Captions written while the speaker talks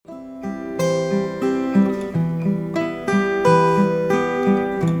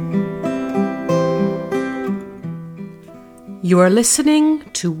You are listening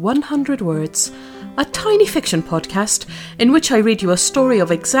to 100 Words, a tiny fiction podcast in which I read you a story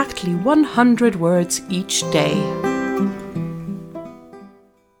of exactly 100 words each day.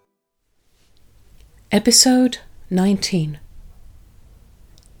 Episode 19.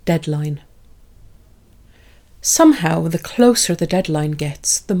 Deadline. Somehow, the closer the deadline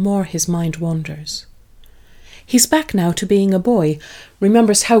gets, the more his mind wanders. He's back now to being a boy,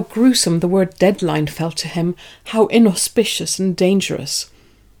 remembers how gruesome the word deadline felt to him, how inauspicious and dangerous.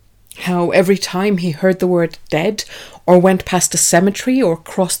 How every time he heard the word dead, or went past a cemetery, or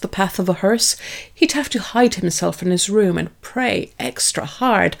crossed the path of a hearse, he'd have to hide himself in his room and pray extra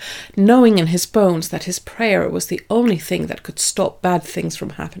hard, knowing in his bones that his prayer was the only thing that could stop bad things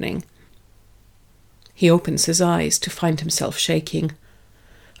from happening. He opens his eyes to find himself shaking.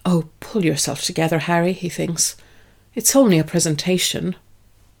 Oh, pull yourself together, Harry, he thinks. It's only a presentation.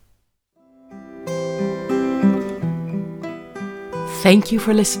 Thank you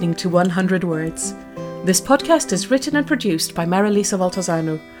for listening to 100 Words. This podcast is written and produced by Marilisa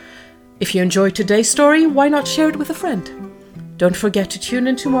Valtazano. If you enjoyed today's story, why not share it with a friend? Don't forget to tune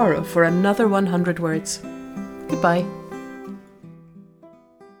in tomorrow for another 100 Words. Goodbye.